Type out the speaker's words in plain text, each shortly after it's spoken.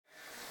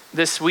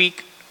this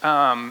week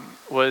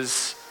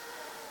was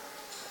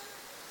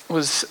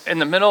in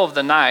the middle of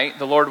the night.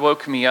 The Lord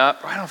woke me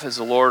up. I don't know if it's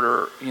the Lord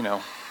or,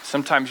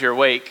 sometimes you're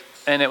awake.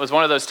 And it was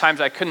one of those times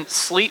I couldn't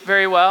sleep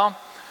very well.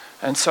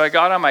 And so I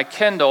got on my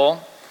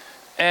Kindle,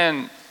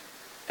 and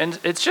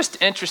it's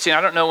just interesting.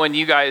 I don't know when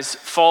you guys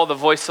follow the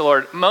voice of the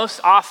Lord.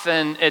 Most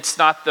often, it's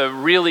not the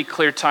really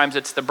clear times,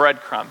 it's the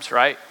breadcrumbs,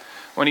 right?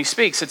 When he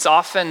speaks, it's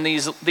often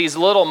these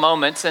little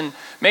moments, and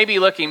maybe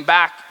looking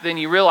back, then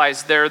you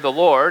realize they're the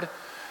Lord.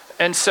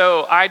 And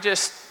so I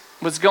just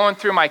was going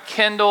through my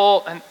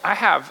Kindle, and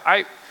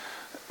I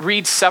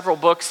read several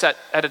books at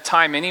a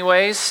time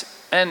anyways,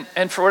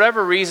 and for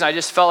whatever reason, I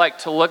just felt like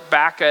to look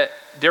back at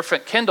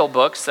different Kindle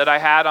books that I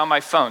had on my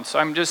phone. So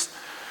I'm just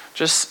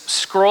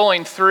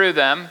scrolling through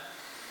them,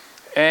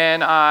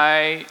 and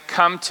I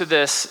come to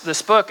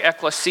this book,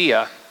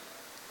 Ecclesia,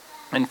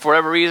 and for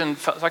whatever reason,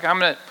 felt like I'm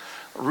going to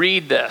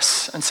read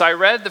this. And so I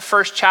read the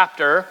first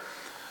chapter,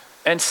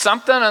 and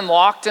something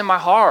unlocked in my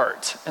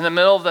heart in the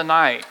middle of the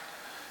night.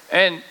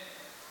 And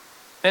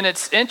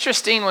it's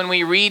interesting when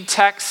we read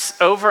texts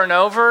over and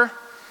over,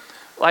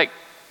 like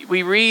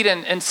we read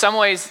in some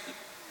ways,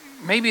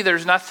 maybe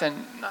there's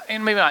nothing,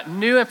 and maybe not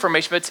new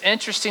information, but it's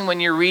interesting when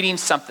you're reading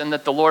something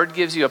that the Lord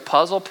gives you a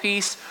puzzle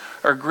piece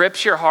or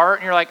grips your heart,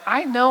 and you're like,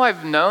 I know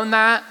I've known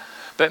that,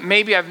 but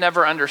maybe I've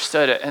never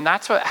understood it. And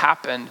that's what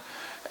happened,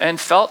 and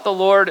felt the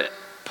Lord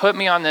put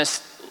me on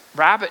this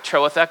rabbit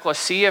trail with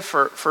Ecclesia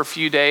for a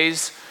few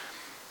days.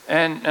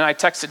 And I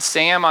texted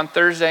Sam on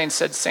Thursday and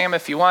said, Sam,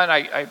 if you want,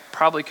 I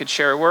probably could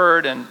share a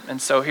word.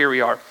 And so here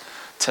we are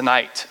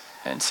tonight.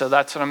 And so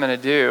that's what I'm going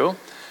to do,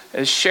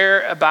 is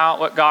share about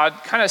what God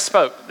kind of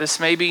spoke. This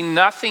may be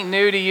nothing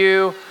new to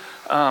you,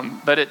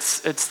 but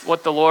it's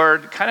what the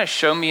Lord kind of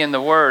showed me in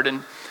the Word.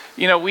 And,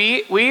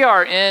 we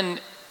are in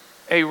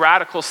a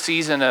radical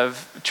season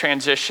of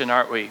transition,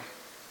 aren't we?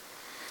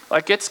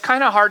 Like, it's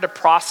kind of hard to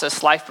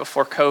process life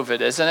before COVID,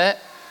 isn't it?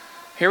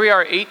 Here we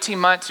are 18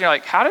 months, and you're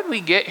like, how did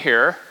we get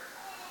here?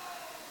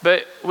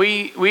 But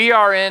we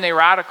are in a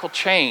radical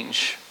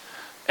change.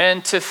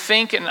 And to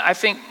think, and I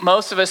think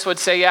most of us would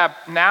say, yeah,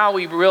 now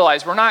we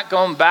realize we're not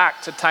going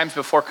back to times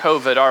before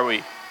COVID, are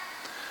we?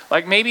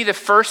 Like maybe the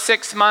first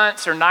 6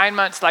 months or 9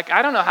 months, like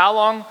I don't know how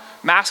long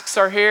masks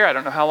are here. I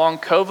don't know how long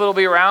COVID will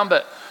be around.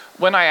 But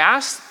when I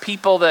ask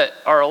people that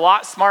are a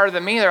lot smarter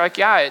than me, they're like,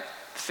 yeah,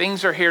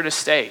 things are here to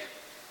stay.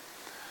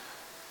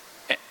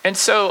 And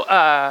so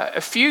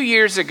a few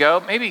years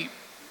ago, maybe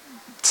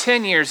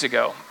 10 years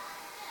ago,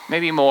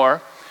 maybe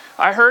more,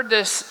 I heard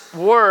this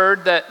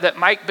word that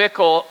Mike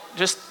Bickle,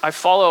 I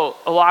follow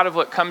a lot of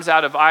what comes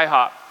out of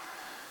IHOP.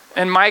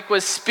 And Mike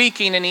was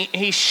speaking, and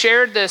he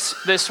shared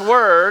this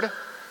word,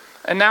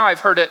 and now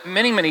I've heard it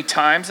many, many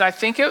times. And I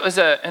think it was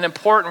an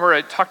important word.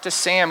 I talked to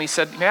Sam. He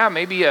said, yeah,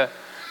 maybe a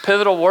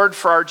pivotal word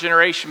for our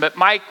generation. But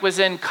Mike was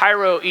in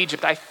Cairo,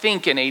 Egypt, I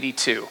think in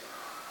 82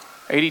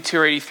 or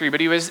 83. But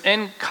he was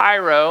in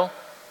Cairo,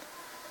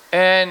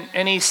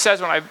 and he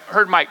says, when I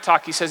heard Mike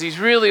talk, he says he's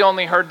really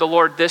only heard the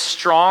Lord this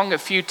strong a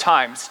few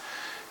times.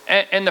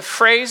 And the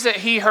phrase that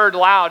he heard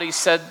loud, he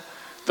said,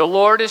 the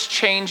Lord is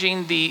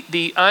changing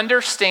the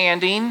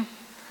understanding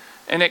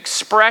and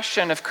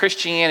expression of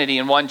Christianity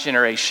in one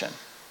generation.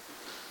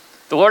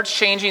 The Lord's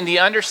changing the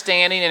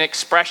understanding and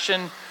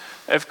expression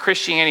of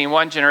Christianity in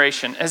one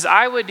generation. As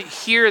I would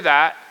hear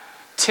that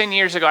 10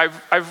 years ago,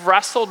 I've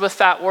wrestled with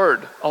that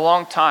word a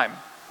long time.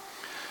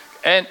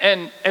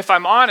 And if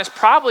I'm honest,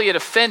 probably it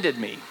offended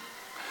me.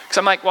 Because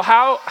I'm like, well,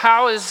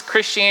 how is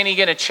Christianity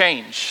going to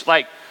change?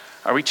 Like,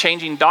 are we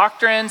changing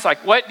doctrines?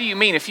 Like, what do you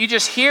mean? If you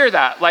just hear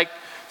that, like,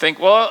 think,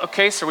 well,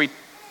 okay, so are we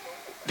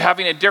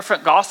having a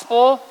different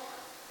gospel?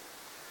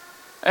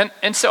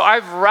 And so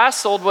I've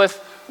wrestled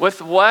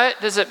with what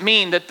does it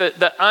mean that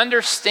the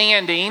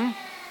understanding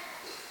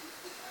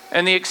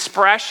and the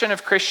expression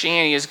of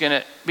Christianity is going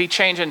to be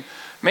changing.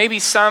 Maybe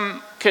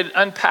some could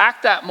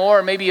unpack that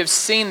more, maybe have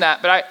seen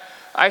that, but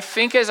I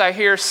think as I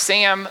hear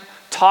Sam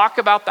talk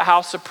about the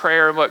house of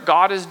prayer and what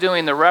God is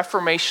doing, the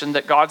reformation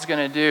that God's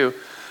going to do,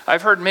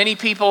 I've heard many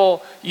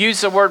people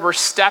use the word, we're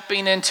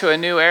stepping into a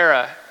new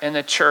era in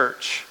the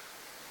church.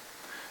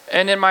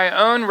 And in my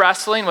own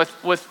wrestling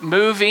with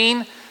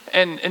moving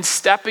and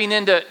stepping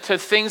into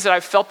things that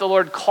I've felt the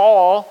Lord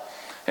call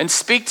and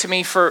speak to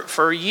me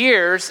for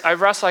years,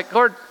 I've wrestled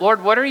like,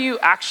 Lord, what are you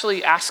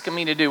actually asking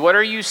me to do? What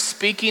are you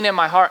speaking in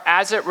my heart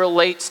as it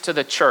relates to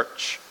the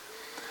church?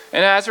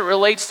 And as it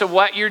relates to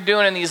what you're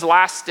doing in these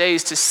last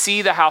days to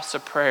see the house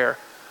of prayer.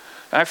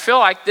 And I feel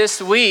like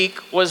this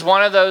week was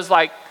one of those,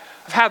 like,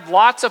 I've had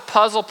lots of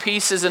puzzle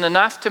pieces and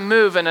enough to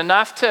move and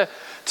enough to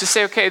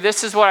say, okay,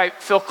 this is what I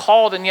feel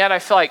called. And yet I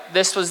feel like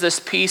this was this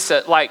piece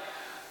that like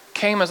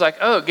came as like,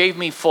 oh, it gave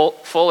me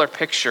fuller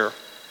picture.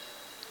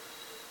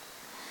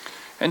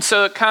 And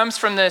so it comes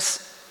from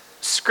this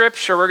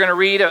scripture. We're going to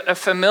read a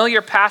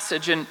familiar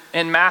passage in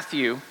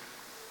Matthew.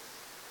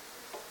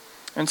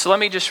 And so let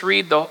me just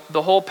read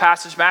the whole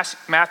passage,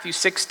 Matthew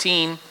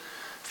 16,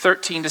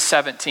 13 to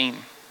 17.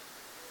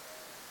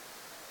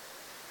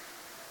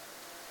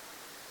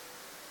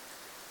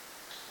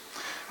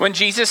 When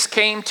Jesus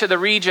came to the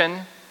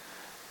region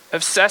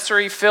of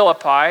Caesarea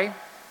Philippi,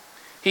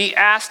 he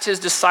asked his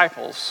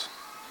disciples,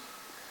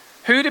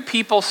 "Who do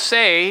people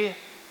say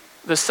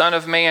the Son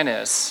of Man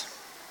is?"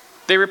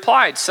 They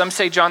replied, "Some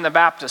say John the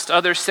Baptist,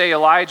 others say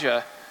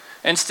Elijah,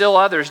 and still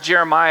others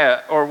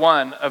Jeremiah or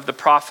one of the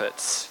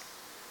prophets."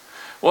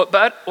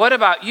 But what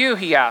about you?"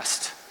 he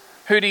asked.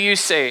 "Who do you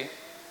say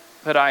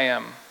that I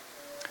am?"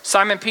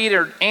 Simon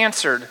Peter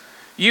answered,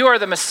 "You are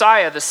the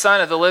Messiah, the Son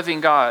of the living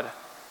God."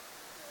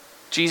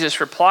 Jesus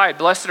replied,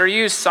 "Blessed are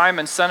you,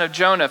 Simon, son of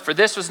Jonah, for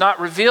this was not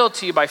revealed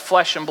to you by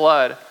flesh and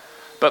blood,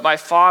 but my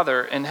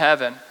Father in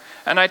heaven.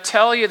 And I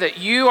tell you that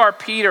you are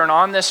Peter, and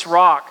on this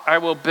rock I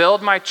will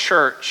build my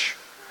church,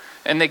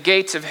 and the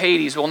gates of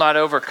Hades will not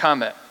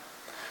overcome it.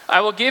 I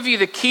will give you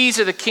the keys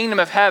of the kingdom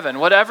of heaven.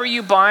 Whatever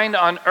you bind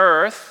on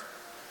earth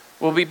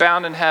will be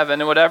bound in heaven,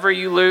 and whatever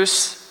you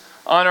loose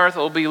on earth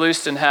will be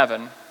loosed in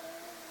heaven."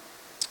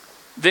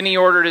 Then he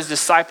ordered his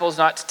disciples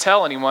not to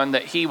tell anyone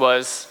that he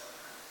was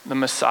the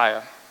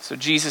Messiah. So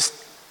Jesus,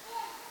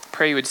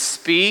 pray you would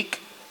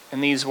speak in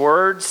these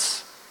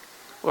words,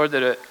 Lord,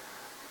 that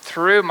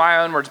through my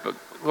own words, but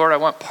Lord, I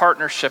want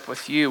partnership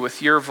with you, with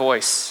your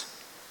voice.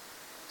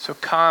 So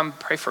come,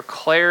 pray for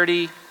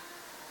clarity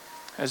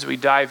as we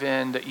dive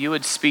in, that you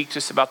would speak to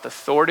us about the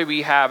authority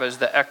we have as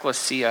the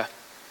Ecclesia,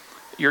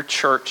 your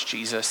church,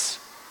 Jesus.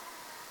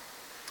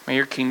 May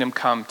your kingdom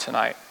come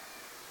tonight.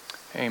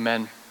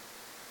 Amen.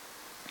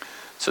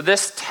 So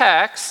this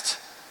text,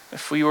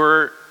 if we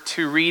were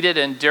to read it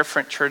in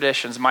different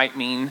traditions, might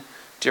mean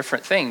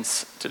different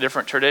things to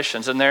different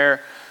traditions. And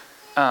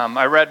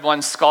I read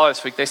one scholar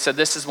this week, they said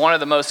this is one of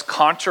the most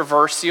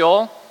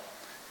controversial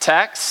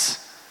texts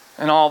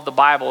in all of the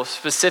Bible,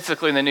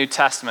 specifically in the New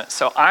Testament.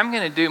 So I'm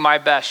going to do my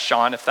best,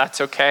 Sean, if that's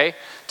okay,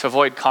 to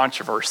avoid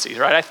controversies,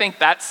 right? I think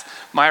that's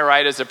my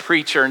right as a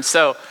preacher. And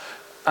so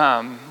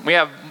we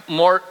have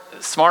more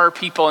smarter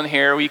people in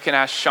here. We can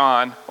ask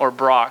Sean or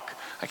Brock.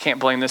 I can't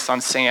blame this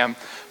on Sam.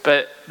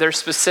 But there's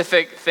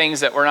specific things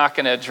that we're not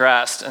going to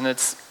address, and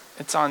it's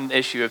on the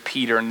issue of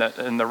Peter and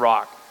the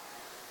rock.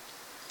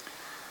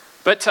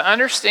 But to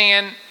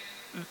understand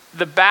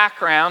the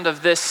background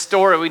of this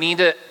story, we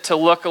need to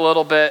look a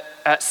little bit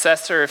at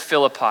Caesarea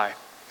Philippi.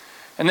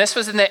 And this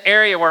was in the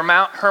area where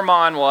Mount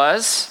Hermon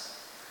was,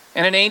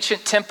 and an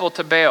ancient temple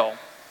to Baal.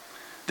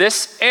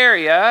 This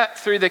area,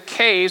 through the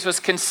caves, was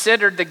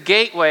considered the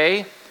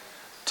gateway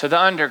to the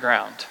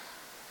underground.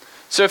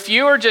 So if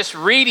you were just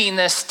reading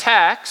this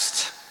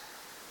text,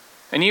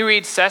 and you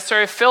read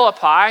Caesarea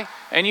Philippi,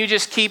 and you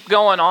just keep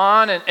going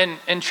on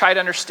and try to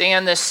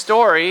understand this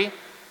story,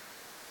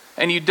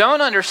 and you don't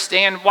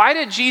understand why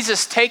did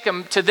Jesus take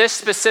them to this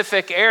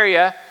specific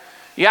area,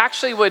 you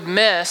actually would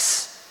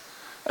miss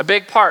a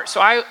big part.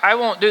 So I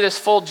won't do this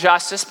full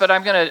justice, but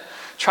I'm going to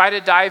try to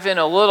dive in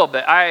a little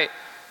bit. I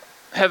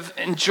have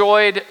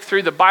enjoyed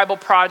through the Bible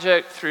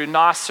Project, through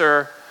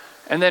Nasser,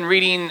 and then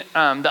reading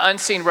The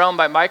Unseen Realm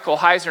by Michael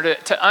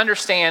Heisner to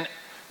understand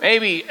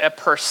maybe a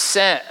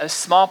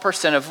small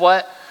percent of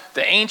what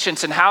the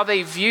ancients and how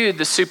they viewed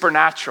the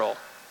supernatural.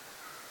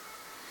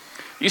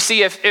 You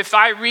see, if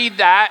I read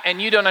that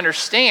and you don't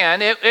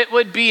understand, it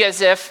would be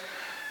as if,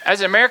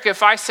 as America,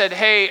 if I said,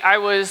 hey, I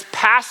was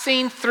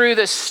passing through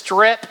the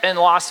Strip in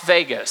Las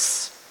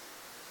Vegas.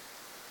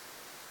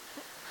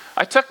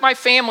 I took my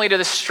family to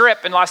the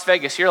Strip in Las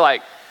Vegas. You're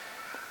like,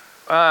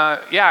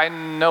 yeah, I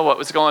know what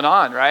was going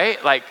on,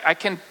 right? Like, I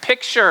can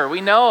picture,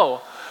 we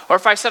know. Or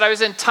if I said I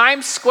was in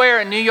Times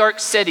Square in New York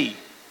City,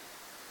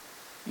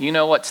 you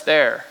know what's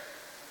there.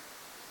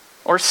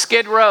 Or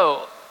Skid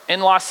Row in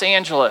Los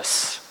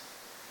Angeles.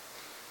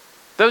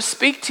 Those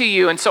speak to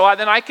you, and so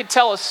then I could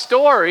tell a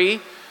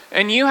story,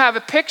 and you have a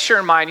picture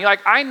in mind. You're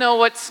like, I know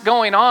what's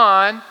going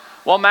on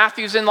while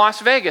Matthew's in Las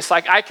Vegas.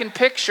 Like, I can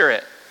picture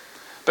it.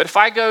 But if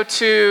I go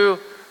to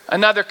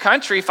another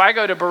country, if I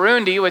go to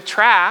Burundi with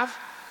Trav,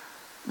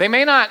 they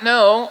may not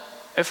know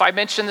if I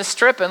mention the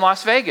Strip in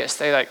Las Vegas.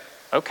 They're like,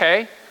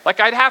 okay. Like,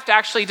 I'd have to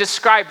actually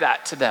describe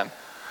that to them.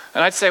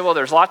 And I'd say, well,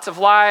 there's lots of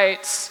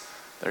lights,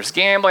 there's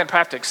gambling. I'd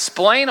have to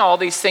explain all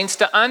these things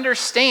to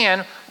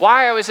understand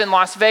why I was in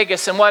Las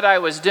Vegas and what I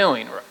was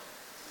doing.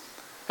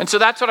 And so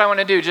that's what I want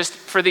to do just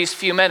for these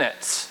few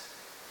minutes.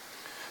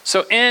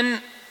 So in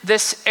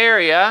this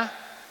area,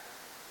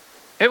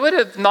 it would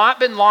have not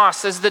been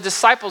lost as the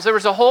disciples. There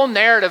was a whole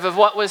narrative of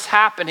what was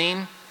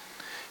happening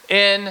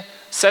in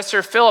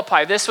Caesarea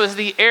Philippi. This was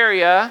the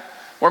area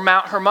where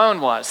Mount Hermon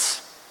was.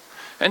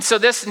 And so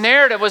this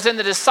narrative was in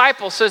the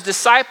disciples. So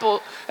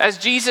as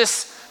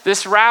Jesus,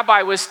 this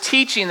rabbi, was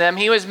teaching them,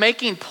 he was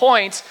making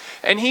points,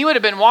 and he would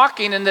have been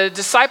walking, and the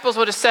disciples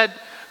would have said,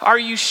 are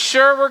you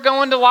sure we're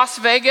going to Las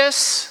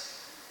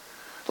Vegas?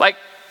 Like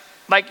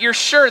you're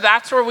sure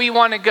that's where we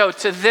want to go,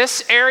 to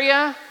this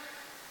area?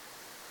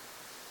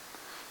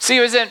 See,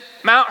 it was in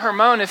Mount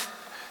Hermon.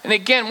 And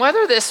again,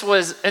 whether this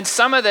was, and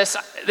some of this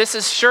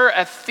is sure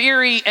a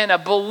theory and a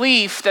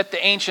belief that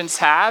the ancients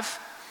have.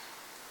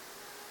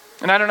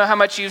 And I don't know how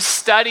much you've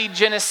studied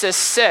Genesis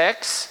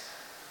 6,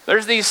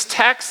 There's these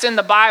texts in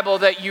the Bible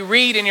that you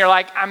read and you're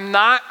like, I'm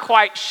not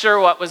quite sure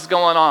what was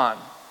going on.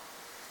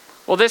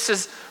 Well, this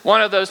is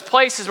one of those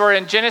places where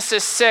in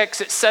Genesis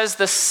 6, it says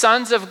the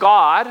sons of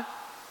God,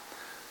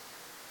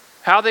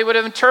 how they would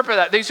have interpreted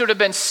that. These would have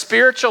been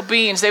spiritual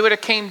beings. They would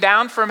have came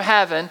down from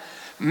heaven,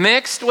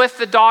 mixed with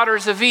the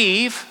daughters of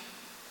Eve,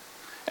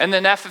 and the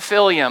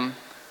Nephilim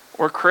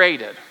were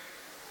created.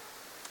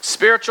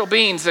 Spiritual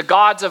beings, the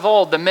gods of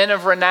old, the men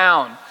of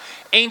renown,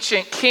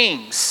 ancient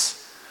kings.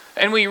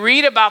 And we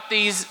read about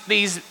these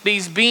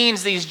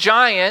beings, these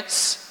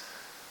giants,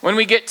 when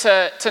we get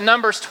to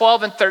Numbers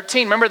 12 and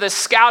 13. Remember, the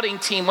scouting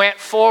team went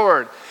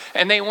forward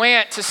and they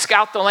went to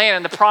scout the land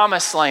in the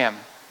promised land.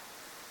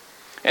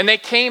 And they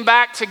came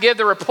back to give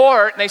the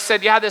report and they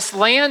said, yeah, this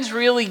land's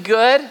really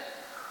good,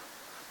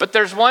 but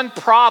there's one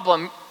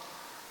problem.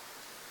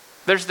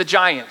 There's the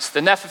giants, the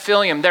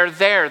Nephilim. They're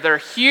there. They're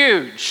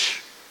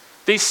huge.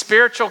 These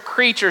spiritual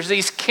creatures,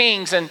 these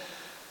kings. And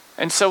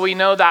so we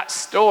know that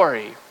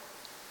story.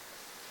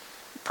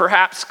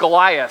 Perhaps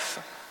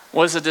Goliath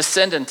was a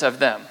descendant of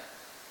them.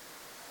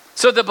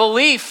 So the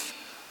belief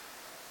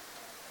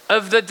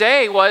of the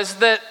day was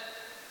that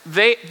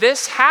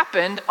this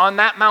happened on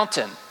that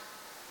mountain.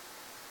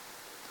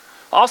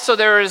 Also,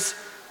 there is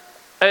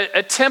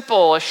a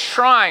temple, a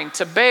shrine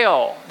to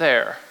Baal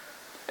there.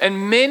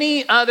 And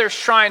many other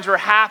shrines were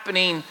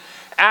happening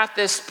at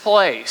this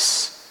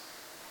place.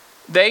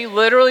 They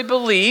literally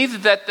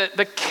believed that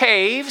the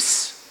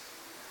caves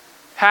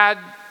had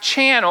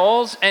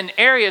channels and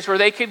areas where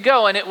they could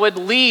go, and it would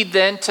lead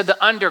then to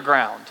the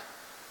underground.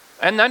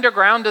 And the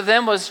underground to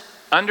them was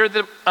under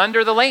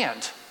the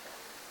land.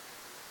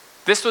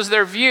 This was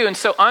their view. And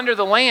so under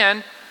the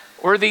land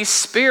were these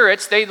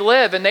spirits. They'd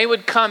live, and they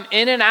would come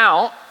in and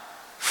out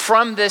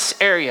from this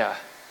area.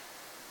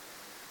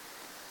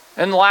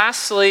 And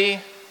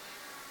lastly,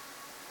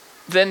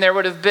 then there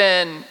would have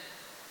been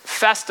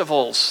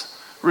festivals,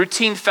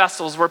 routine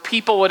festivals where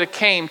people would have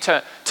came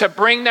to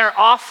bring their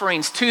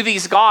offerings to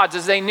these gods,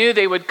 as they knew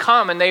they would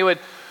come. And they would,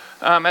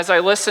 as I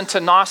listened to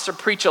Nasser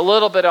preach a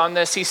little bit on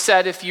this, he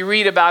said if you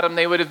read about them,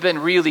 they would have been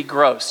really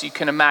gross. You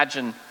can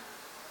imagine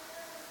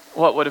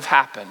what would have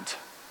happened.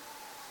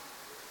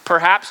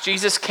 Perhaps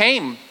Jesus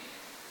came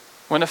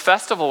when a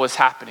festival was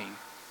happening.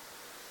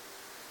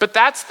 But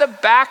that's the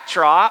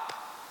backdrop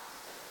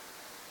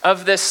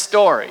of this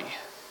story.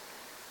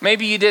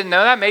 Maybe you didn't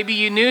know that. Maybe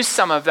you knew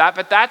some of that.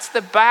 But that's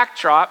the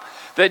backdrop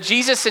that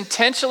Jesus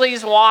intentionally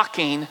is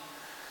walking,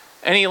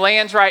 and he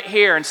lands right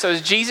here. And so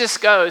as Jesus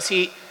goes,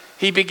 he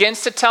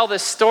begins to tell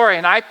this story.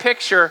 And I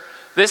picture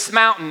this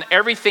mountain,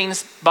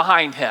 everything's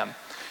behind him.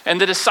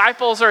 And the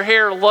disciples are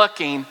here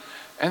looking,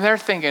 and they're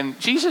thinking,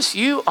 Jesus,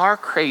 you are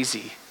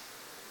crazy.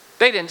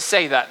 They didn't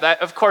say that.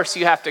 That, of course,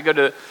 you have to go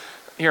to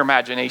your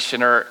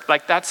imagination, or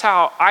like that's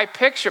how I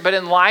picture. But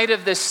in light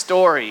of this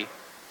story,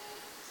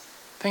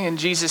 thinking,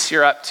 Jesus,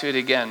 you're up to it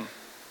again.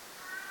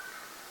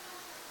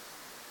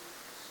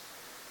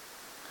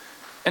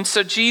 And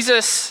so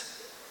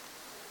Jesus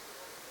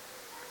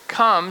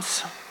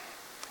comes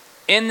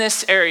in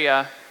this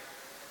area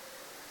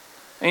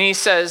and he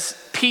says,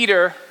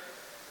 Peter,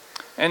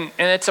 and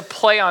it's a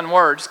play on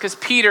words because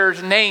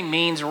Peter's name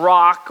means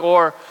rock,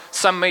 or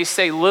some may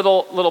say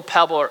little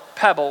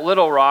pebble,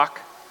 little rock.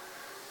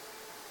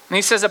 And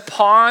he says,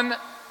 upon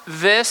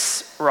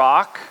this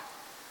rock,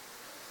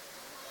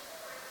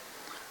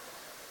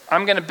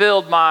 I'm going to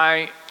build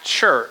my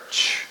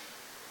church.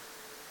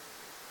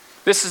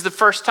 This is the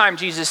first time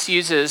Jesus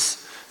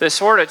uses this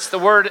word. It's the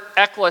word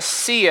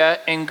Ecclesia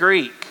in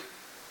Greek.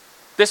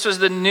 This was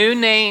the new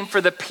name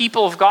for the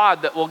people of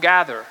God that will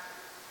gather.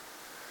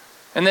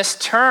 And this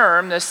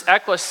term, this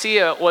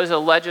Ecclesia, was a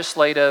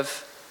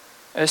legislative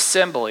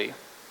assembly.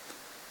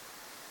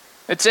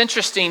 It's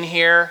interesting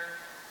here,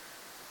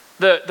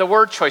 the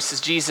word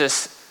choices.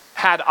 Jesus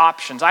had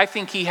options. I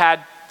think he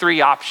had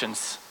 3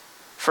 options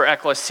for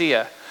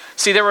Ecclesia.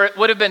 See, there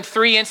would have been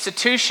 3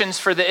 institutions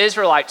for the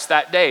Israelites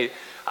that day.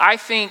 I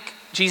think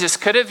Jesus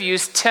could have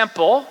used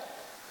temple.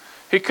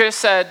 He could have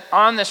said,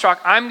 on this rock,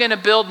 I'm going to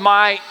build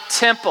my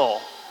temple.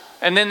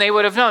 And then they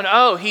would have known,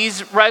 oh,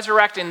 he's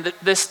resurrecting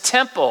this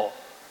temple.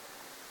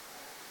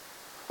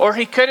 Or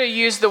he could have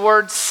used the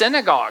word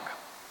synagogue,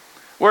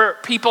 where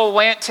people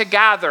went to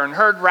gather and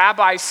heard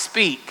rabbis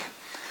speak.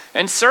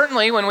 And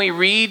certainly when we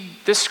read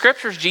the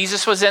scriptures,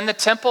 Jesus was in the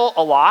temple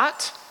a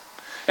lot.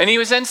 And he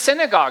was in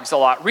synagogues a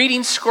lot,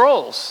 reading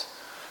scrolls.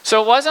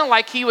 So it wasn't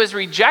like he was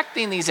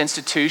rejecting these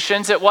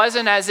institutions. It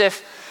wasn't as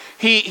if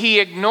he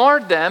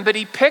ignored them, but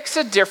he picks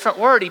a different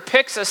word. He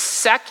picks a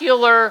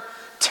secular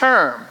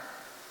term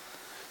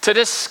to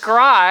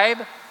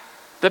describe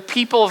the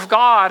people of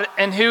God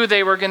and who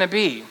they were going to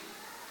be.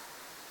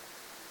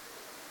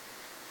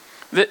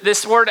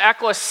 This word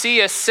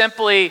ecclesia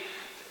simply,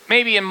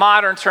 maybe in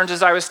modern terms,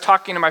 as I was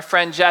talking to my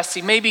friend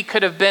Jesse, maybe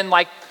could have been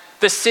like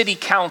the city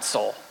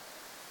council.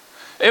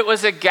 It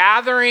was a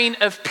gathering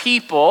of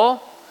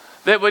people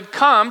that would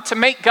come to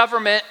make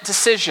government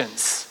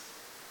decisions.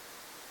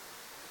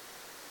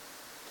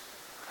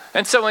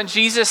 And so when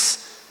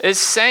Jesus is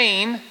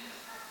saying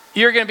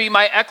You're going to be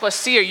my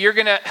ecclesia. You're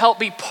going to help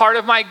be part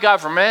of my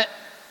government.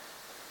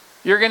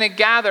 You're going to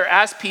gather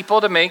as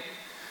people to make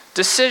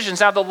decisions.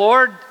 Now, the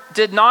Lord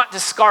did not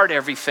discard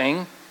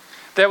everything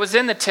that was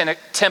in the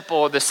temple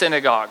or the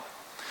synagogue,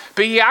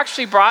 but he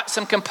actually brought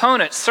some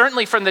components.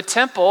 Certainly from the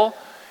temple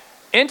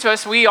into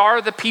us, we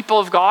are the people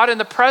of God, and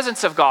the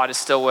presence of God is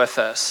still with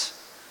us.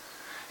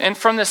 And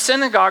from the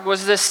synagogue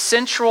was this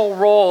central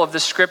role of the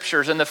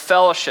scriptures and the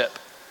fellowship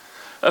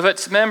of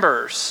its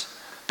members.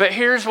 But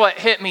here's what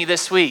hit me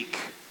this week.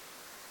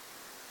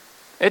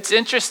 It's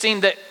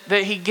interesting that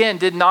he, again,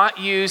 did not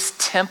use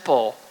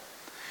temple.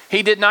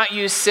 He did not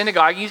use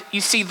synagogue.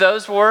 You see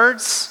those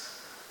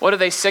words? What do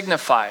they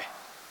signify?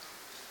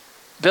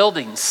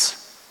 Buildings.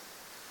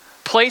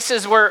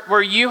 Places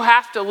where you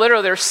have to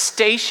literally, they're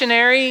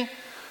stationary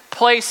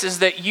places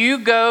that you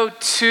go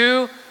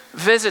to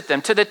visit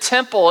them. To the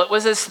temple, it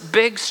was this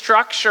big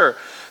structure,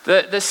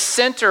 the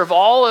center of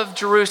all of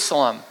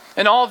Jerusalem.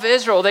 And all of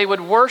Israel, they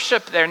would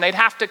worship there and they'd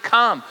have to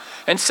come.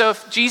 And so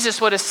if Jesus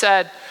would have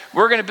said,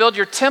 we're going to build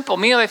your temple,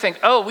 immediately they think,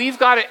 oh, we've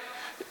got to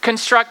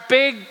construct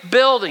big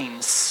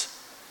buildings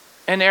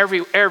and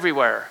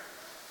everywhere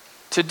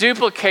to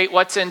duplicate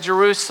what's in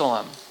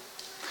Jerusalem.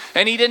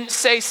 And he didn't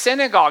say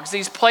synagogues,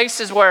 these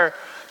places where,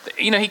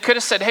 he could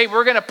have said, hey,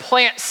 we're going to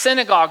plant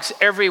synagogues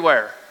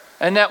everywhere,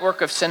 a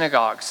network of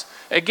synagogues.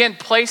 Again,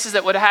 places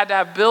that would have had to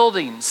have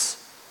buildings.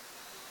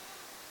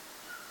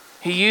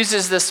 He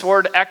uses this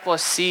word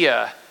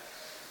ecclesia.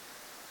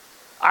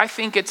 I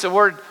think it's a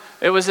word,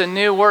 it was a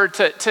new word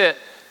to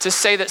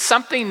say that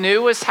something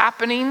new is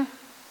happening,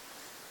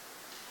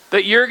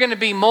 that you're going to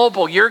be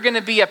mobile, you're going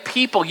to be a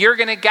people, you're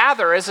going to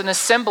gather as an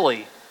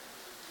assembly.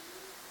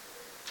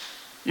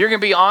 You're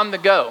going to be on the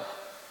go,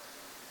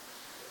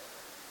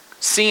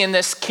 seeing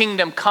this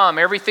kingdom come.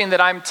 Everything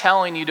that I'm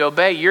telling you to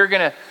obey, you're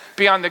going to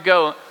be on the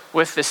go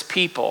with this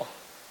people.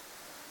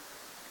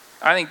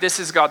 I think this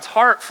is God's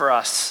heart for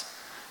us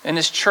in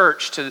his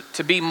church,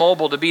 to be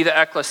mobile, to be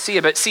the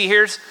ecclesia. But see,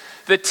 here's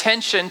the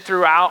tension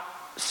throughout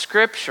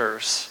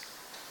scriptures.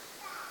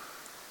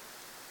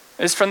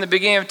 Is from the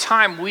beginning of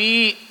time,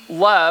 we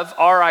love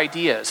our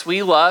ideas.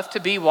 We love to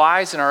be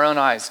wise in our own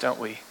eyes, don't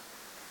we?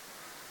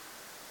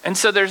 And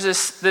so there's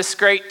this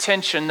great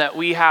tension that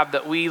we have,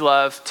 that we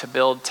love to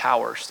build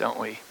towers, don't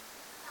we?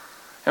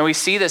 And we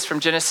see this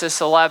from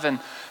Genesis 11,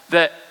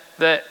 that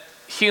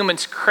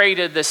humans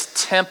created this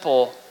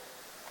temple,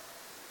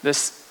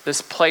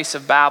 this place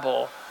of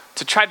Babel,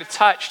 to try to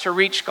touch, to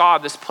reach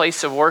God, this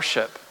place of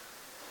worship.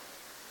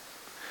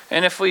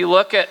 And if we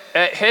look at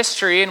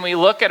history and we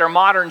look at our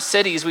modern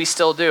cities, we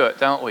still do it,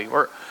 don't we?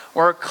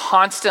 We're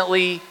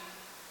constantly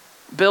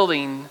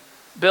building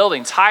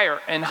buildings higher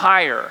and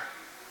higher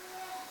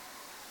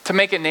to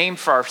make a name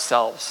for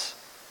ourselves.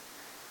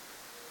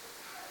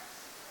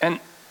 And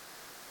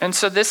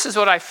so this is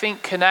what I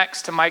think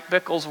connects to Mike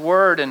Bickle's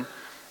word.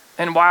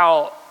 And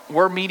while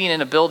we're meeting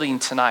in a building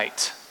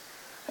tonight,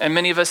 and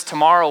many of us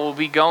tomorrow will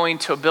be going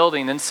to a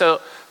building. And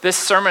so this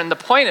sermon, the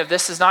point of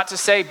this is not to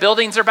say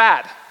buildings are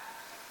bad.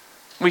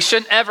 We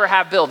shouldn't ever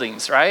have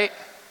buildings, right?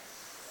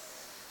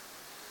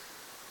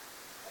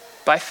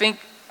 But I think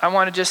I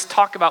want to just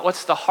talk about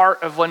what's the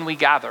heart of when we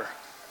gather.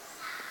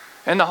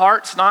 And the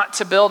heart's not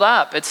to build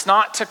up. It's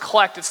not to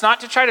collect. It's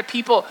not to try to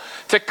people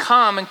to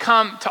come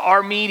to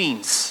our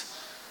meetings.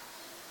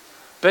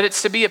 But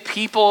it's to be a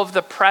people of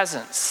the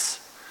presence,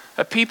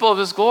 a people of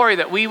his glory,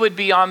 that we would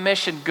be on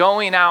mission,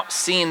 going out,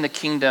 seeing the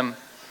kingdom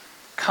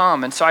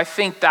come. And so I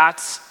think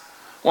that's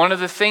one of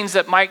the things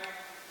that Mike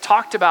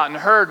talked about and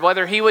heard,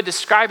 whether he would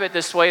describe it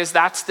this way, is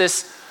that's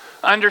this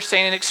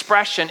understanding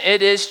expression.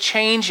 It is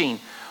changing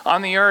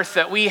on the earth,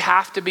 that we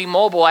have to be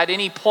mobile at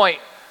any point.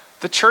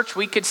 The church,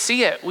 we could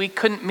see it. We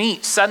couldn't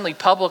meet suddenly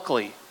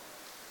publicly.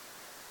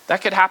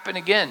 That could happen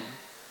again.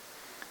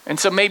 And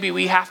so maybe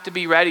we have to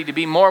be ready to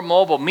be more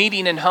mobile,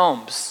 meeting in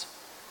homes,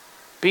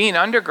 being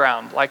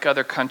underground like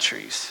other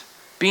countries,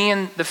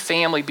 being the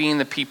family, being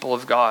the people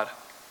of God.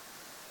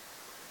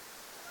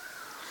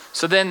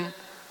 So then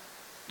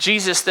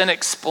Jesus then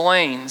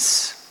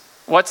explains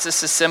what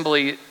this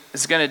assembly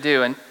is going to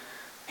do. And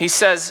he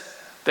says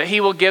that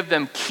he will give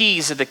them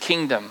keys of the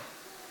kingdom.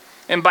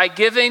 And by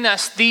giving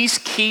us these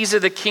keys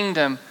of the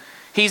kingdom,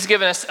 he's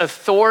given us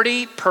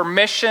authority,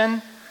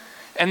 permission,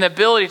 and the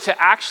ability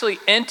to actually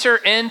enter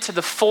into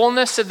the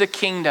fullness of the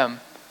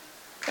kingdom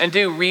and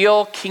do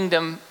real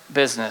kingdom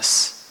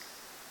business.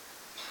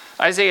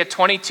 Isaiah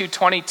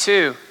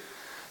 22:22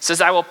 says,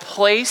 I will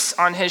place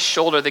on his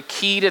shoulder the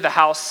key to the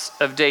house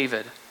of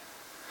David.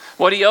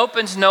 What he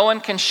opens, no one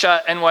can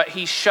shut, and what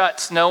he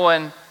shuts, no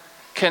one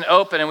can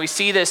open. And we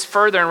see this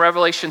further in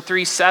Revelation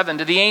 3:7.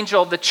 To the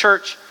angel of the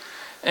church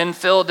in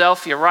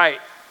Philadelphia write,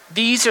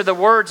 these are the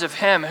words of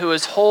him who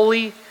is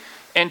holy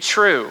and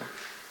true.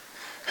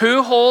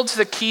 Who holds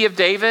the key of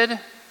David?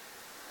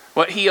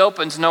 What he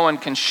opens, no one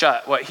can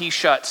shut. What he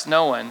shuts,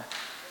 no one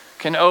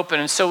can open.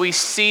 And so we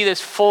see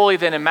this fully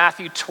then in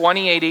Matthew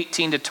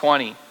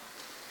 28:18-20.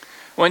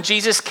 When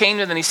Jesus came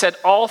to them, he said,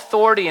 all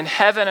authority in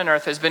heaven and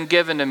earth has been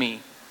given to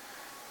me.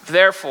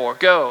 Therefore,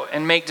 go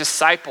and make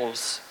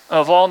disciples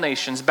of all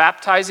nations,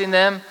 baptizing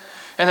them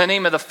in the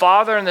name of the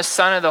Father and the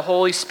Son and the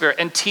Holy Spirit,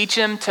 and teach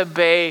them to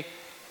obey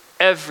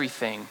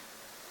everything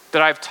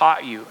that I've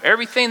taught you.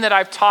 Everything that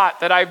I've taught,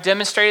 that I've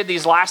demonstrated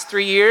these last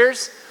 3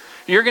 years,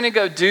 you're going to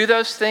go do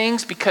those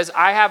things because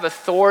I have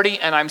authority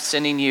and I'm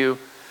sending you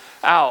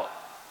out.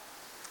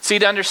 See,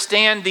 to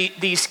understand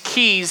these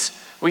keys,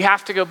 we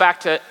have to go back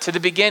to the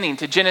beginning,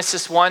 to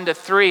Genesis 1 to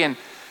 3.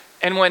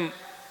 And when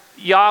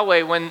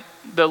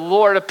the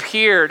Lord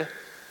appeared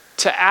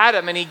to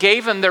Adam and he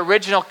gave him the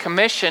original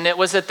commission, it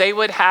was that they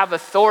would have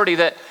authority,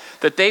 that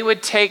they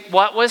would take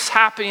what was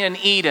happening in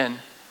Eden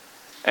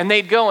and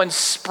they'd go and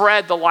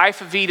spread the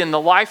life of Eden,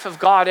 the life of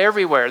God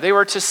everywhere. They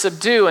were to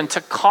subdue and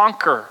to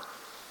conquer.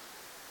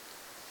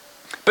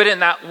 But in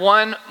that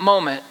one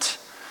moment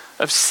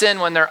of sin,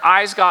 when their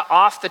eyes got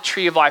off the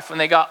tree of life, when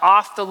they got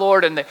off the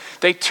Lord and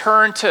they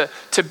turned to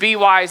be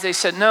wise, they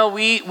said, no,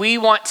 we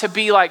want to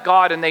be like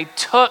God. And they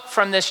took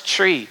from this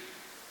tree.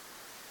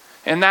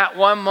 In that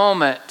one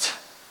moment,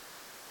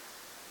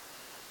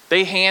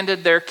 they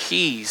handed their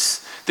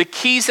keys. The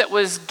keys that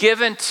was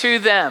given to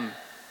them,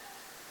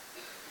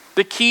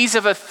 the keys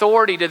of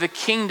authority to the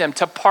kingdom,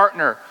 to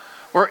partner,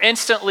 were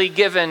instantly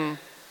given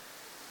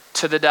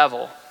to the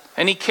devil.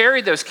 And he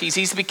carried those keys.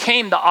 He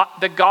became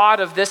the God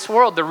of this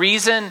world. The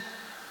reason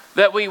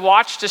that we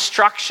watch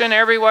destruction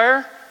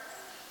everywhere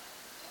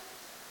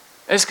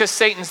is because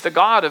Satan's the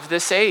God of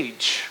this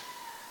age.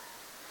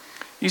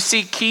 You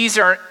see, keys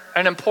are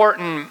an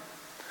important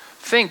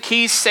thing.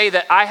 Keys say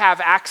that I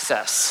have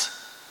access.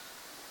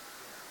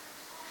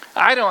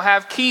 I don't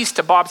have keys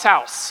to Bob's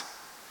house.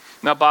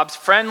 Now, Bob's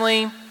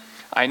friendly.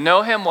 I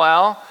know him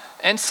well.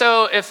 And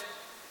so if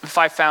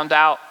I found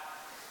out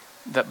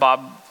that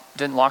Bob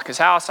didn't lock his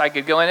house, I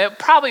could go in. It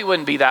probably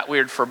wouldn't be that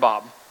weird for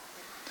Bob.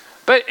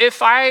 But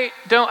if I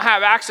don't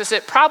have access,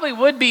 it probably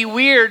would be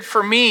weird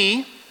for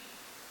me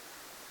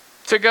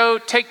to go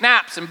take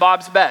naps in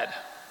Bob's bed,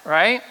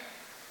 right?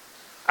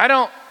 I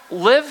don't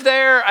live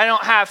there. I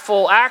don't have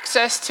full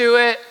access to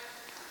it.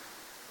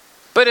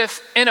 But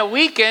if in a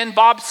weekend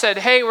Bob said,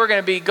 hey, we're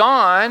going to be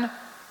gone.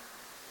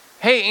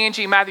 Hey,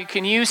 Angie, Matthew,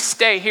 can you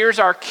stay? Here's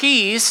our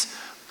keys.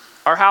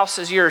 Our house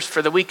is yours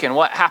for the weekend.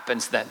 What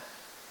happens then?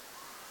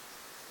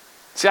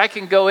 See, I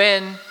can go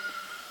in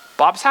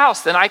Bob's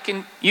house. Then I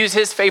can use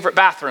his favorite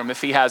bathroom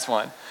if he has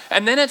one.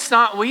 And then it's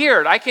not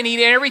weird. I can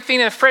eat everything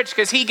in the fridge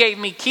because he gave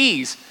me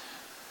keys.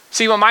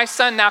 See, when my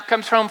son now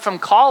comes home from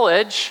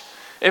college,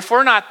 if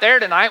we're not there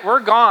tonight,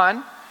 we're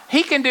gone.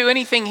 He can do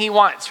anything he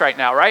wants right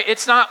now, right?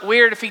 It's not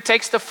weird if he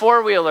takes the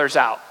four-wheelers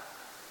out.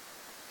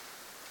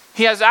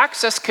 He has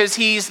access because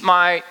he's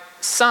my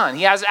son.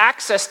 He has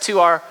access to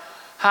our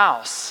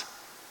house.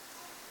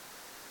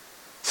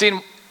 See,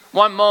 in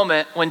one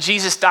moment when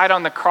Jesus died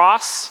on the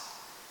cross,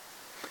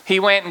 he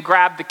went and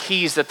grabbed the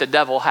keys that the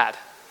devil had.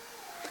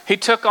 He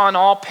took on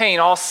all pain,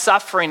 all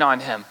suffering on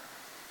him.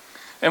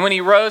 And when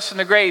he rose from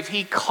the grave,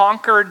 he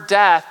conquered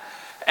death.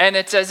 And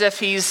it's as if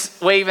he's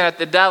waving at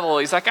the devil.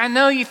 He's like, I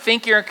know you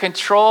think you're in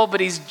control,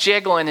 but he's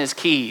jiggling his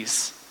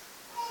keys.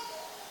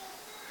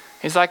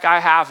 He's like,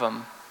 I have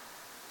them.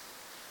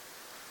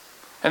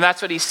 And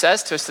that's what he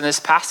says to us in this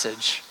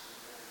passage.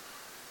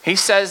 He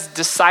says,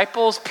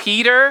 disciples,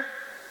 Peter,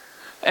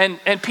 and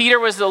Peter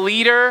was the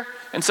leader.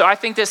 And so I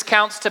think this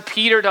counts to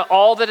Peter, to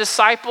all the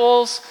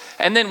disciples.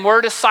 And then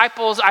we're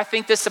disciples. I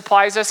think this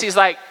applies to us. He's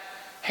like,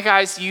 hey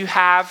guys, you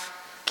have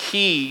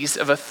keys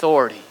of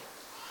authority.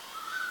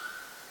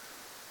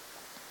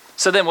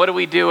 So then what do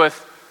we do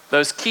with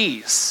those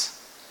keys?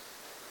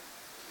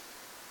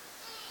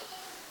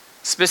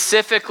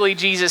 Specifically,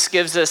 Jesus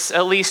gives us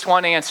at least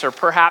one answer.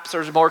 Perhaps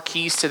there's more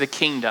keys to the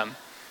kingdom.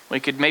 We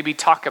could maybe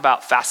talk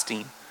about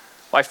fasting.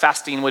 Why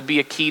fasting would be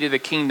a key to the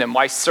kingdom.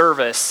 Why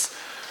service.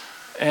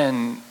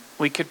 And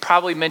we could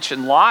probably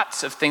mention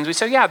lots of things. We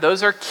say, yeah,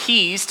 those are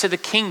keys to the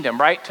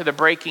kingdom, right? To the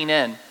breaking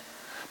in.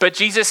 But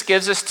Jesus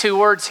gives us two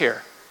words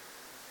here.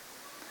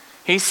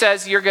 He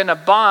says you're going to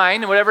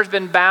bind whatever's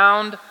been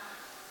bound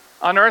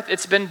on earth,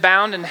 it's been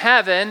bound in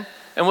heaven,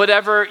 and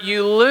whatever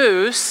you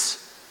loose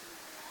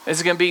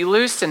is going to be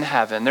loosed in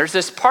heaven. There's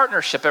this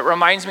partnership. It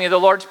reminds me of the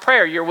Lord's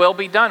Prayer. Your will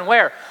be done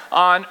where?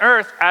 On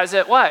earth as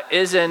it what?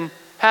 Is in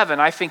heaven.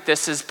 I think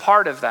this is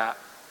part of that.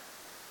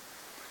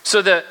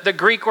 So the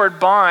Greek word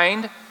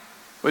bind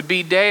would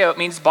be deo. It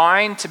means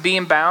bind, to be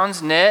in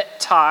bounds, knit,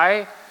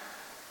 tie,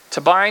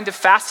 to bind, to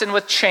fasten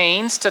with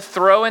chains, to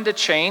throw into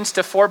chains,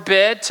 to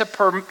forbid, to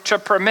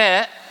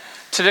permit,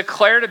 to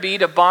declare to be,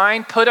 to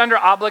bind, put under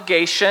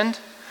obligation,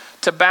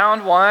 to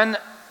bound one,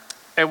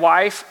 a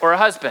wife, or a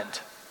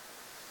husband.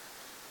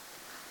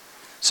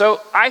 So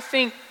I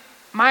think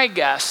my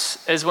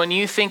guess is when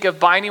you think of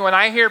binding, when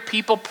I hear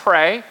people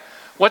pray,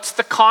 what's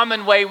the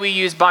common way we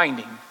use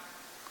binding?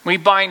 We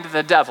bind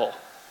the devil,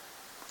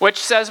 which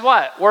says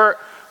what?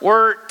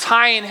 We're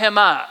tying him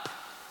up.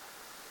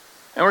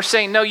 And we're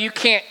saying, no, you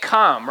can't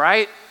come,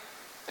 right?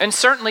 And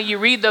certainly you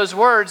read those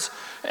words,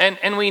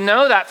 and we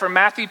know that from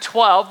Matthew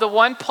 12, the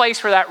one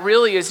place where that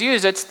really is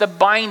used, it's the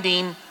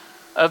binding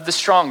of the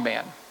strong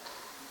man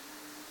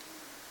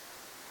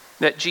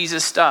that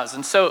Jesus does.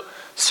 And so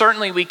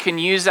certainly we can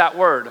use that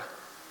word.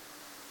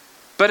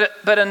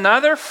 But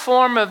another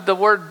form of the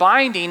word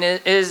binding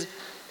is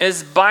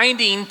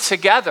binding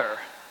together.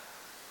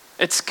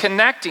 It's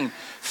connecting.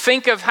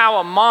 Think of how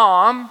a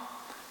mom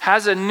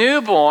has a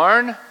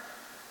newborn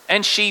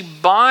and she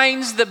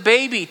binds the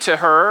baby to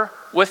her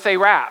with a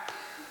wrap.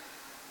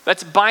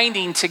 That's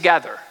binding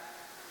together.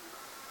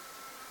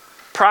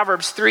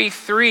 Proverbs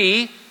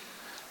 3:3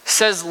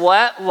 says,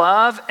 let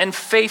love and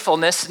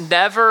faithfulness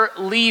never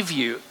leave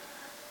you.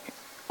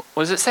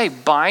 What does it say?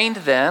 Bind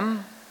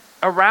them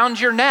around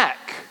your neck.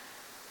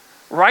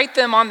 Write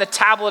them on the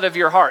tablet of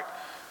your heart.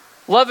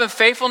 Love and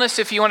faithfulness,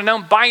 if you want to know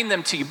them, bind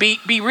them to you.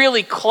 Be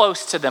really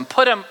close to them.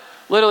 Put them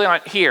literally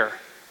on here.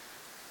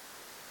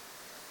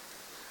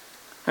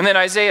 And then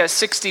Isaiah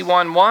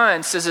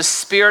 61:1 says, the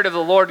Spirit of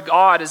the Lord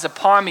God is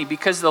upon me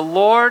because the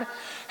Lord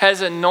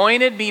has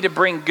anointed me to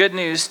bring good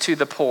news to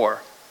the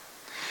poor.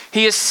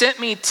 He has sent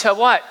me to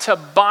what? To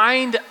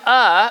bind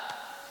up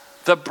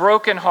the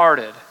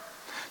brokenhearted,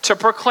 to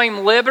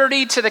proclaim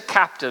liberty to the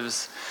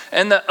captives,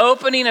 and the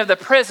opening of the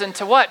prison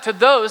to what? To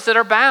those that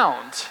are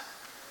bound.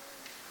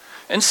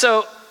 And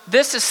so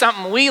this is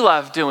something we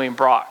love doing,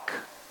 Brock,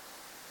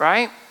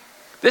 right?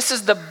 This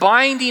is the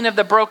binding of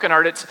the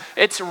brokenhearted.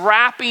 It's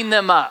wrapping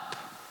them up,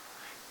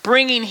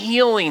 bringing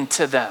healing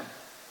to them.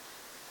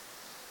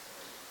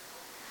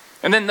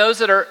 And then those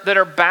that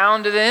are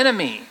bound to the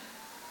enemy,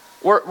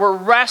 we're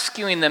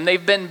rescuing them.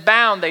 They've been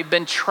bound, they've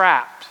been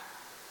trapped.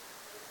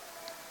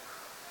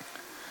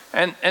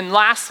 And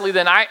lastly,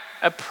 then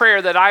a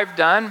prayer that I've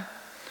done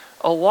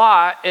a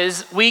lot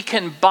is we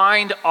can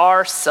bind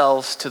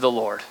ourselves to the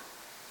Lord.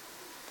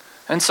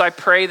 And so I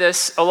pray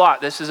this a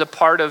lot. This is a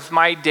part of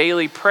my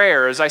daily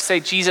prayer as I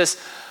say,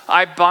 Jesus,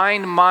 I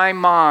bind my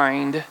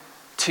mind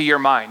to your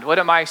mind. What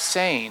am I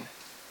saying?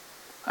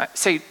 I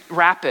say,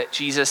 wrap it,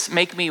 Jesus,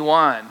 make me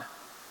one.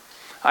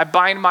 I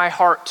bind my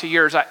heart to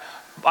yours.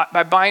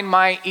 I bind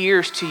my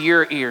ears to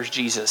your ears,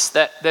 Jesus,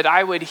 that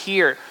I would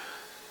hear.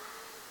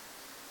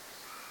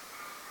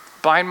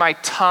 Bind my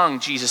tongue,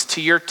 Jesus,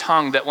 to your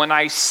tongue, that when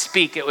I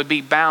speak, it would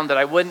be bound, that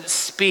I wouldn't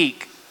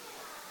speak.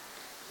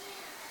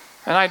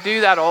 And I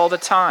do that all the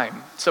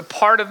time. So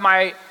part of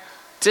my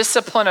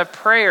discipline of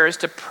prayer is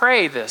to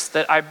pray this,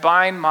 that I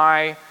bind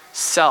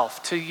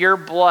myself to your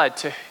blood,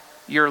 to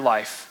your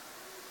life,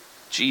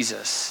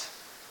 Jesus.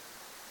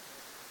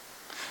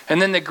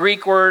 And then the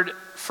Greek word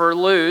for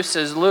loose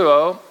is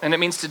luo, and it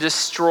means to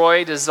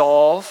destroy,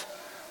 dissolve,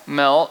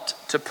 melt,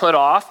 to put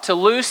off, to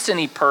loose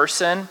any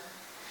person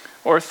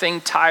or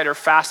thing tied or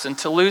fastened,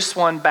 to loose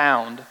one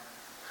bound,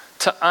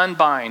 to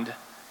unbind,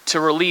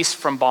 to release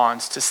from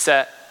bonds, to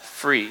set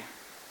free.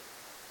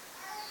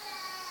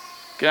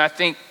 Again, I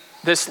think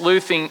this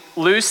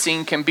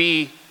loosing can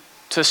be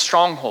to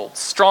strongholds.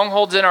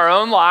 Strongholds in our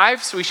own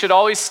lives, we should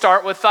always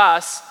start with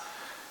us,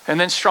 and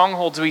then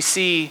strongholds we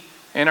see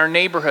in our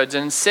neighborhoods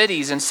and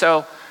cities. And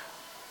so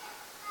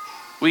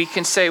we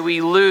can say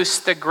we loose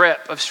the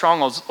grip of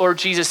strongholds. Lord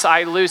Jesus,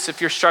 I loose, if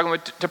you're struggling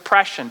with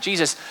depression,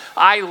 Jesus,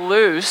 I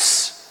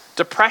loose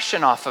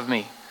depression off of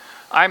me.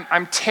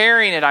 I'm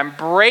tearing it. I'm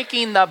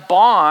breaking the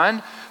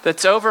bond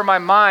that's over my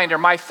mind or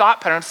my thought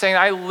pattern. I'm saying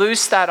I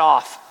loose that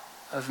off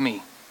of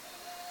me.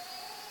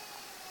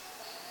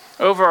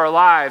 Over our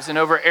lives and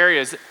over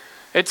areas,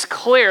 it's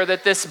clear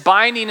that this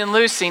binding and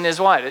loosing is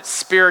what? It's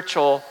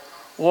spiritual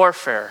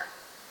warfare.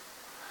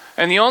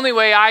 And the only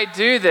way I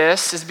do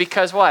this is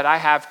because what? I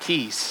have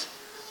keys.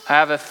 I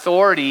have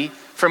authority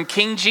from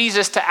King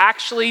Jesus to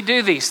actually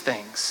do these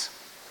things.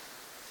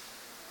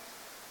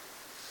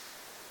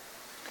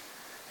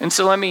 And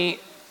so let me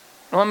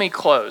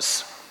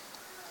close.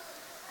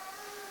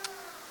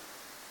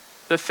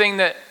 The thing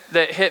that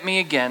hit me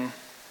again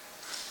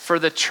for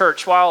the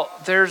church, while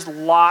there's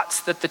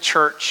lots that the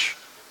church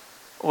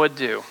would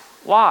do,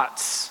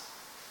 lots.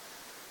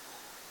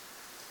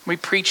 We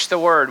preach the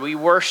word, we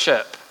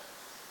worship,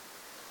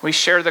 we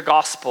share the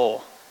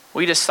gospel,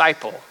 we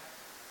disciple.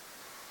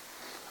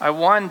 I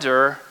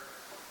wonder,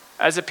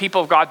 as a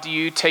people of God, do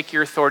you take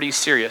your authority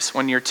serious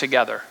when you're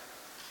together?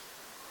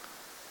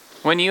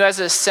 When you as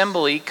an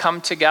assembly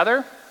come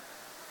together,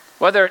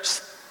 whether it's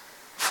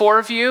 4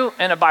 of you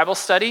in a Bible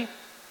study,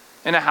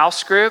 in a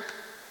house group,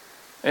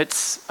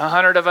 it's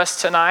 100 of us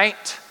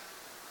tonight,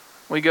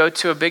 we go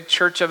to a big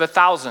church of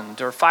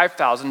 1,000 or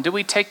 5,000. Do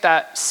we take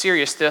that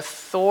serious, the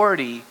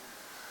authority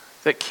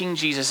that King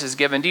Jesus has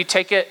given? Do you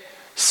take it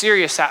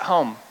serious at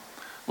home?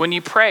 When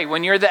you pray,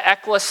 when you're the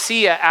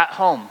Ecclesia at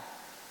home.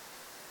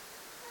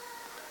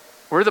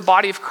 We're the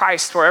body of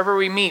Christ wherever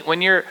we meet.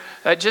 When you're,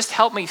 just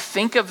help me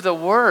think of the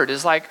word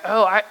is like,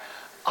 I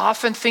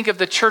often think of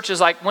the church as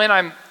like when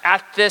I'm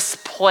at this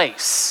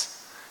place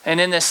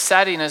and in this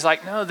setting is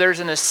like, no, there's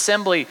an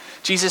assembly.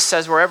 Jesus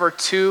says wherever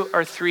 2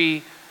 or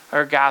 3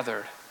 are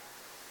gathered.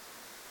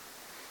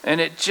 And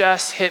it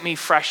just hit me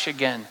fresh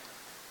again.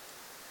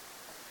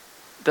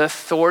 The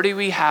authority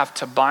we have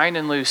to bind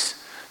and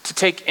loose, to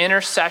take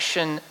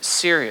intercession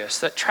serious.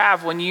 That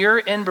Trav, when you're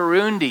in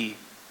Burundi,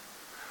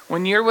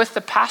 when you're with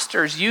the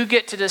pastors, you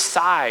get to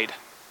decide,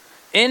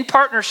 in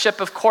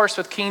partnership, of course,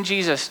 with King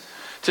Jesus,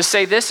 to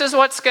say this is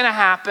what's going to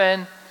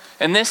happen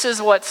and this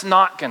is what's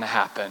not going to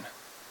happen?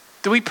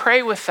 Do we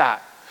pray with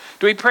that?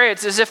 Do we pray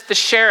it's as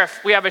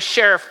if we have a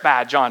sheriff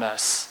badge on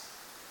us?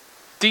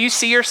 Do you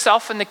see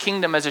yourself in the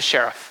kingdom as a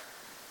sheriff?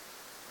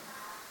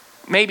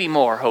 Maybe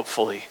more,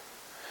 hopefully.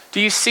 Do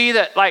you see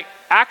that, like,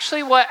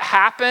 actually what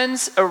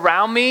happens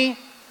around me,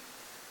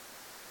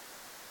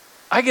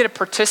 I get to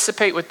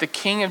participate with the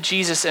King of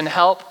Jesus and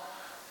help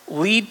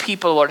lead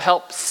people, Lord,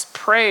 help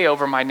pray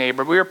over my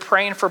neighbor. We were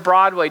praying for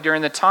Broadway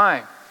during the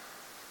time.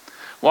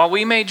 While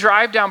we may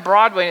drive down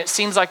Broadway and it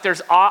seems like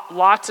there's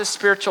lots of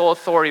spiritual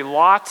authority,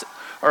 lots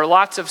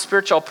of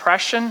spiritual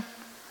oppression,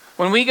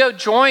 when we go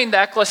join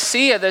the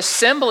Ecclesia, the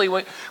assembly,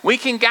 we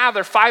can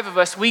gather 5 of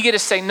us. We get to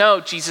say,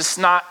 no, Jesus,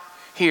 not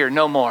here,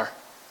 no more.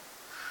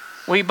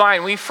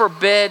 We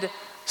forbid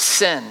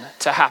sin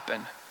to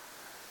happen.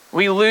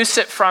 We loose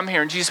it from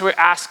here. And Jesus, we're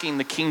asking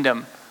the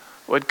kingdom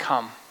would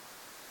come.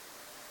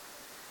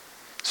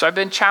 So I've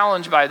been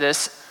challenged by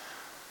this.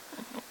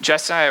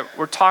 Jess and I,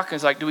 we're talking,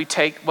 it's like, do we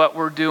take what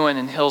we're doing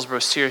in Hillsborough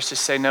serious to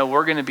say, no,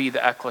 we're going to be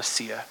the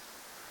Ecclesia.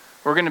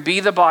 We're going to be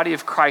the body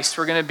of Christ.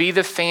 We're going to be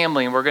the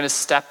family, and we're going to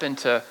step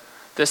into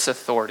this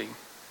authority. I'm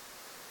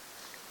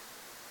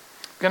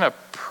going to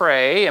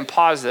pray and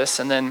pause this,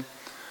 and then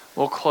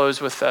we'll close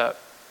with a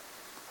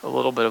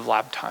little bit of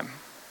lab time.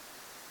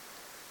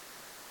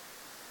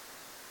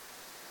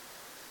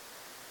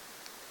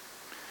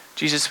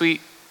 Jesus,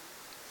 we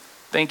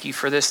thank you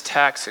for this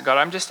text. God,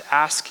 I'm just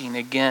asking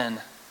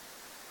again,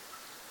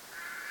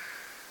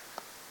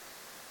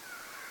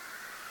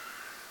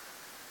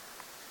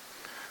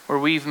 where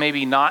we've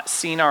maybe not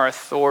seen our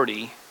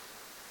authority,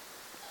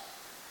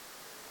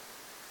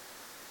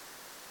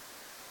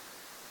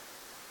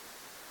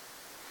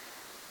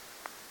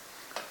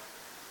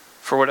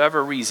 for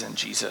whatever reason,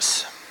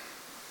 Jesus,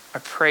 I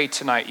pray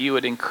tonight you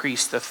would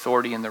increase the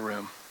authority in the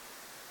room,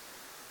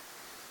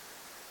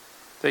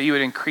 that you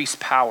would increase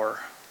power,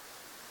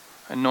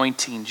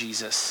 anointing,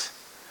 Jesus,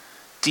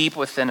 deep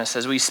within us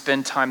as we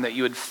spend time, that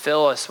you would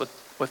fill us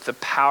with the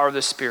power of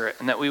the Spirit,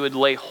 and that we would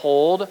lay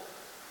hold,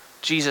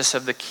 Jesus,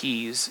 of the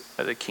keys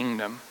of the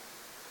kingdom.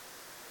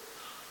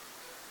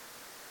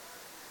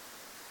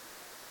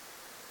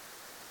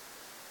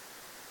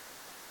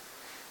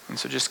 And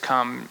so just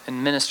come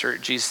and minister,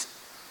 Jesus,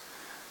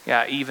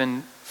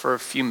 even for a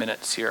few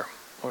minutes here,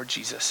 Lord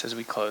Jesus, as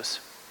we close.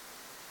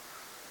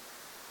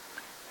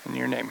 In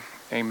your name,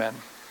 amen.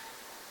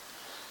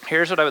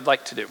 Here's what I would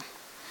like to do.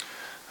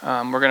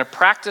 We're going to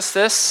practice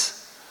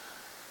this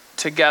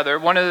together.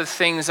 One of the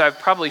things, I've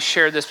probably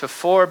shared this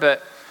before,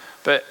 but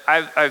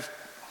I've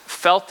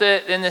felt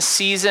it in this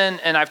season,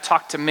 and I've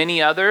talked to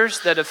many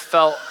others that have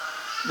felt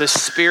the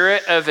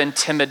spirit of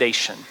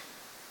intimidation.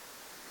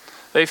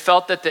 They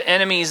felt that the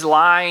enemy's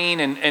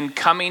lying and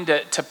coming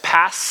to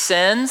past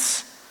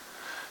sins,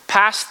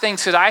 past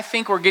things, because I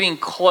think we're getting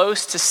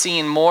close to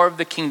seeing more of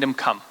the kingdom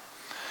come.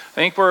 I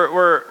think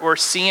we're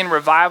seeing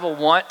revival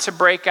want to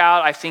break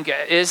out. I think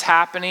it is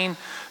happening,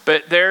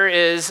 but there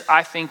is,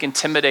 I think,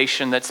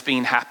 intimidation that's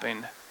being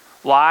happened.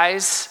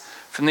 Lies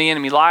from the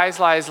enemy, lies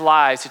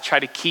to try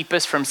to keep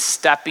us from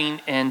stepping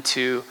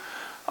into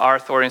our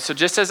authority. And so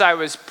just as I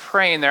was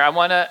praying there, I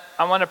want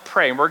to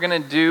pray, and we're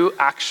going to do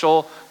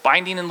actual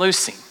binding and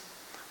loosing.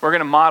 We're going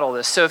to model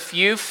this. So if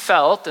you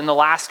felt in the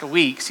last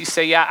weeks, you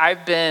say,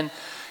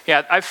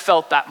 I've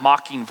felt that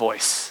mocking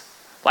voice.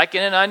 Like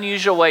in an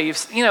unusual way,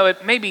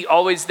 it may be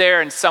always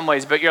there in some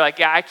ways, but you're like,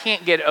 I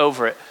can't get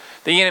over it.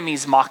 The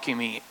enemy's mocking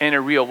me in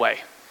a real way.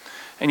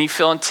 And you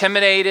feel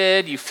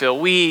intimidated, you feel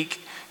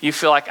weak, you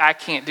feel like I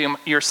can't do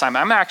your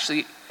assignment.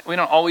 We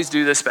don't always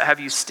do this, but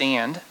have you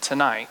stand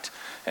tonight,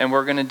 and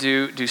we're going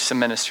to do some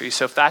ministry.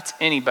 So if that's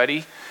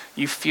anybody,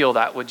 you feel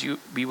that, would you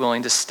be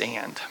willing to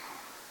stand?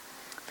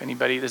 If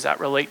anybody, does that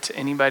relate to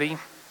anybody?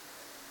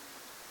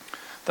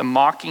 The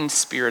mocking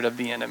spirit of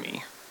the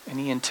enemy,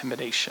 any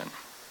intimidation.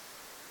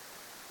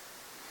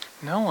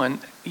 No one.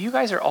 You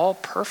guys are all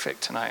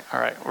perfect tonight. All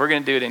right, we're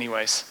going to do it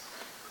anyways.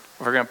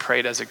 We're going to pray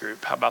it as a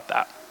group. How about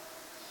that?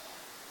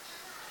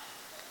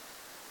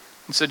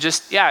 And so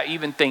just,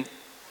 even think,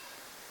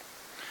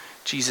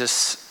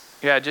 Jesus,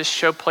 just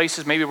show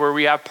places maybe where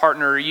we have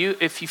partner.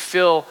 If you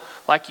feel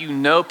like you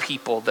know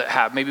people that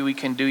have, maybe we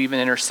can do even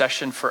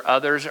intercession for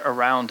others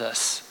around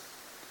us.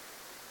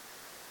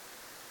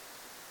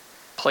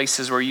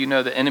 Places where you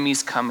know the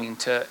enemy's coming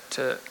to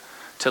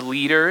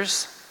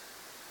leaders.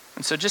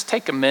 And so just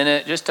take a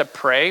minute just to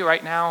pray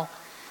right now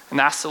and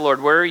ask the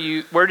Lord,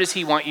 where does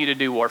he want you to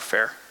do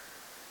warfare?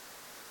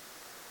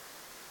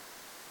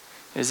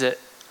 Is it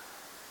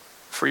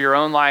for your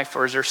own life,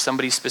 or is there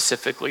somebody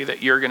specifically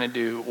that you're going to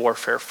do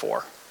warfare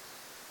for?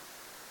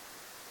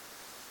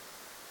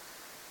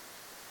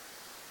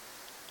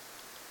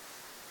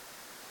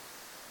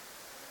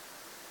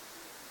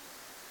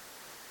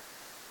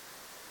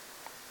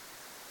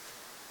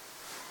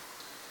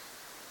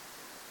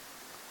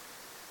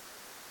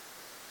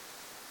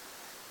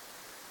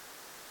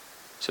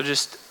 So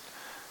just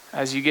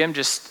as you get them,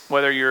 just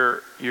whether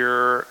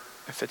you're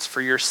if it's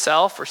for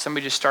yourself or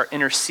somebody, just start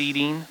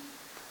interceding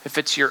If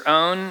it's your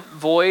own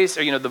voice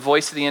or, the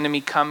voice of the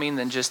enemy coming,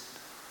 then just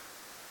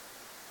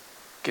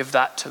give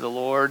that to the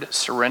Lord.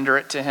 Surrender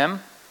it to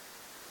him.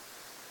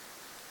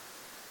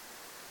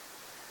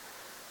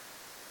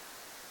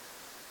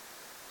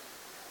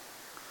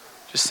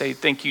 Just say,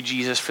 thank you,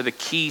 Jesus, for the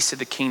keys to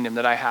the kingdom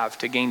that I have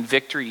to gain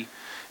victory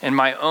in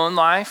my own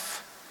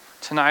life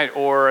tonight,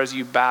 or as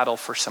you battle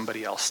for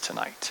somebody else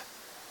tonight.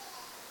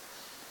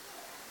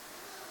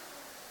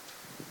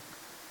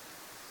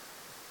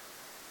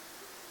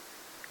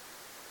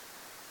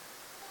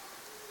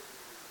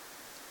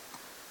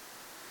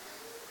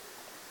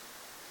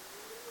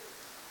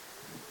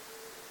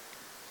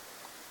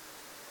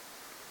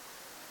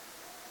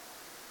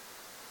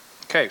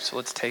 Okay, so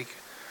let's take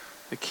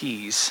the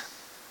keys.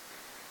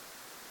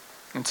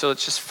 And so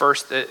it's just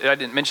first, I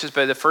didn't mention this,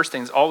 but the first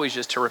thing is always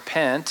just to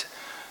repent.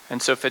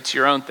 And so if it's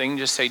your own thing,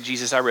 just say,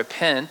 Jesus, I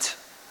repent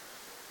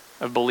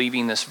of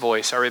believing this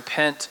voice. I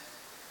repent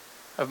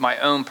of my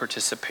own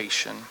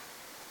participation.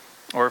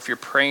 Or if you're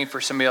praying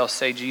for somebody else,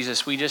 say,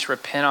 Jesus, we just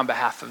repent on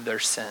behalf of their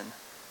sin.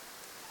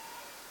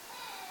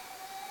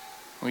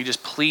 We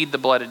just plead the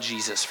blood of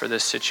Jesus for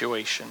this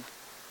situation.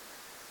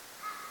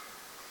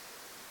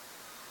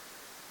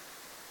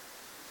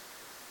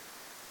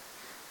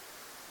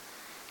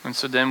 And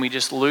so then we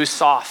just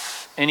loose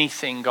off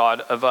anything,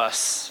 God, of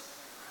us.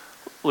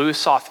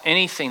 Loose off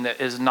anything that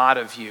is not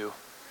of you.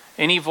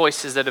 Any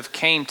voices that have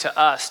came to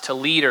us, to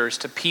leaders,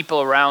 to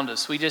people around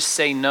us. We just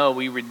say no.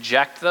 We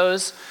reject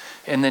those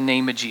in the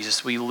name of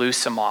Jesus. We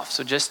loose them off.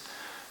 So just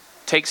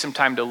take some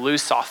time to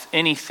loose off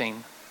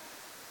anything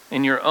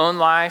in your own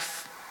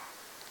life.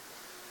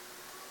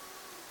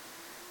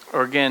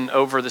 Or again,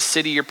 over the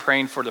city you're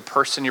praying for, the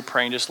person you're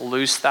praying, just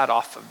loose that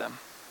off of them.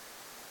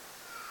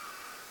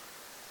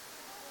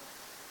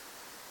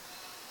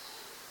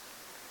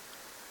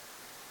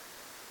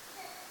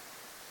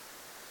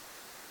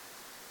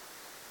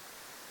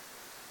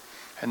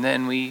 And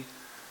then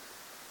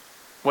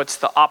what's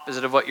the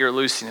opposite of what you're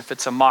loosing? If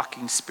it's a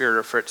mocking spirit, or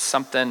if it's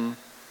something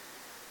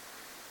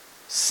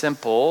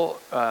simple,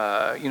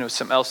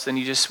 something else, then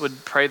you just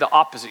would pray the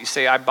opposite. You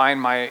say, I bind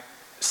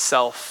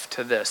myself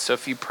to this. So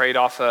if you prayed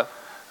off a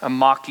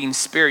mocking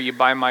spirit, you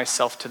bind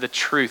myself to the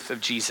truth of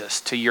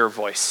Jesus, to your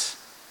voice.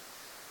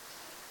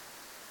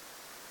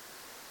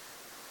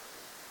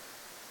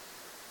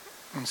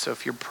 And so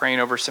if you're praying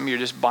over somebody, you're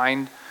just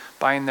bind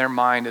their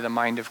mind to the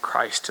mind of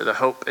Christ, to the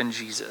hope in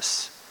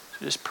Jesus.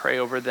 So just pray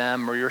over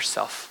them or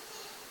yourself.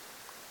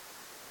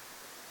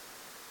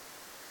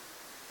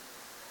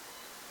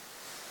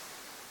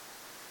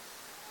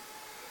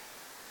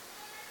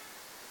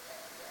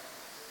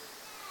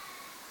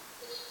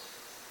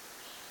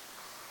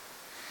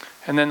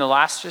 And then the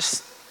last,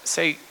 just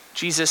say,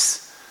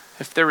 Jesus,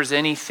 if there was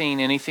anything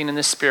in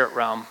the spirit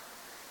realm,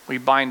 we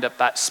bind up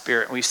that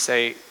spirit and we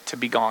say to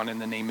be gone in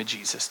the name of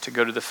Jesus, to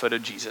go to the foot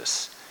of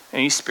Jesus.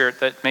 Any spirit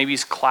that maybe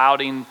is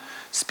clouding,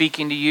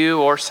 speaking to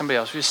you or somebody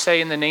else, we just say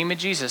in the name of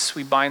Jesus,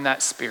 we bind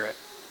that spirit.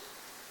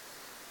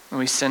 And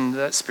we send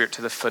that spirit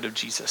to the foot of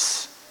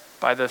Jesus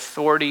by the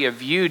authority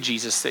of you,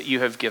 Jesus, that you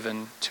have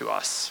given to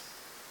us.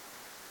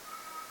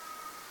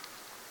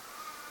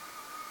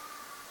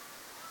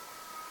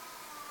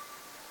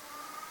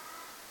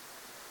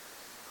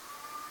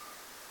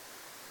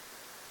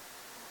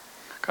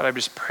 God, I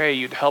just pray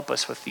you'd help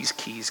us with these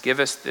keys. Give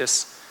us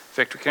this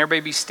victory. Can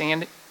everybody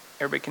stand?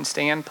 Everybody can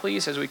stand,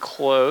 please, as we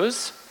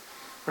close.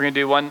 We're going to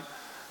do one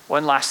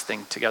last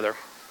thing together.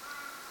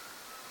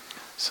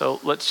 So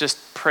let's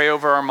just pray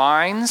over our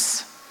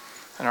minds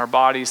and our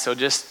bodies. So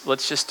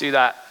let's just do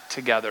that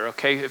together,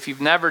 okay? If you've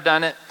never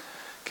done it,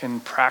 can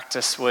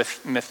practice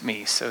with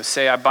me. So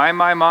say, I bind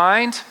my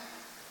mind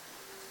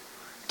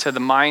to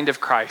the mind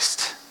of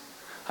Christ.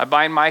 I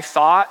bind my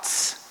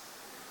thoughts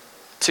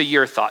to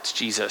your thoughts,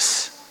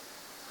 Jesus.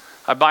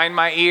 I bind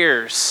my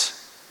ears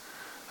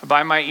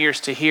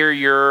to hear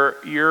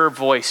your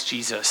voice,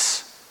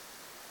 Jesus.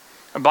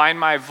 I bind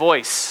my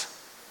voice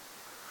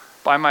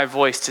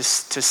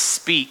to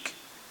speak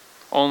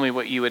only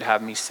what you would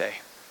have me say.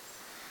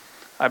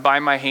 I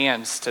bind my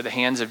hands to the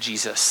hands of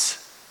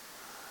Jesus,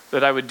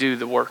 that I would do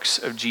the works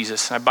of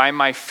Jesus. And I bind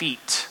my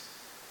feet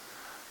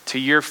to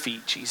your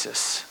feet,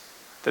 Jesus,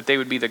 that they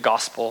would be the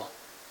gospel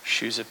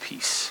shoes of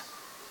peace.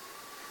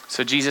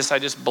 So Jesus, I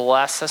just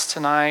bless us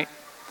tonight.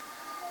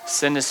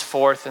 Send us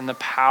forth in the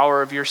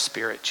power of your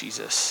Spirit,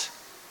 Jesus,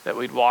 that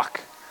we'd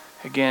walk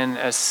again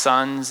as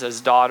sons,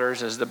 as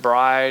daughters, as the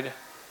bride.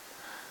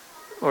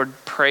 Lord,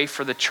 pray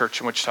for the church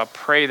in Wichita.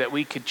 Pray that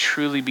we could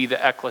truly be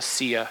the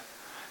Ecclesia,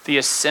 the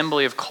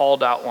assembly of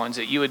called out ones,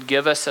 that you would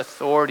give us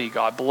authority,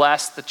 God.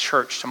 Bless the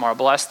church tomorrow.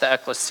 Bless the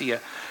Ecclesia.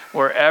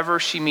 Wherever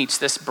she meets,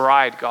 this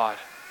bride, God,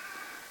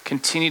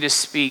 continue to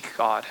speak,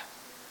 God.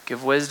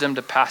 Give wisdom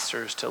to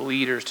pastors, to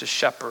leaders, to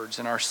shepherds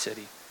in our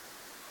city.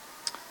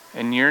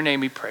 In your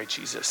name we pray,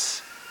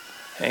 Jesus.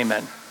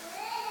 Amen.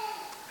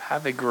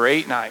 Have a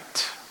great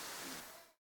night.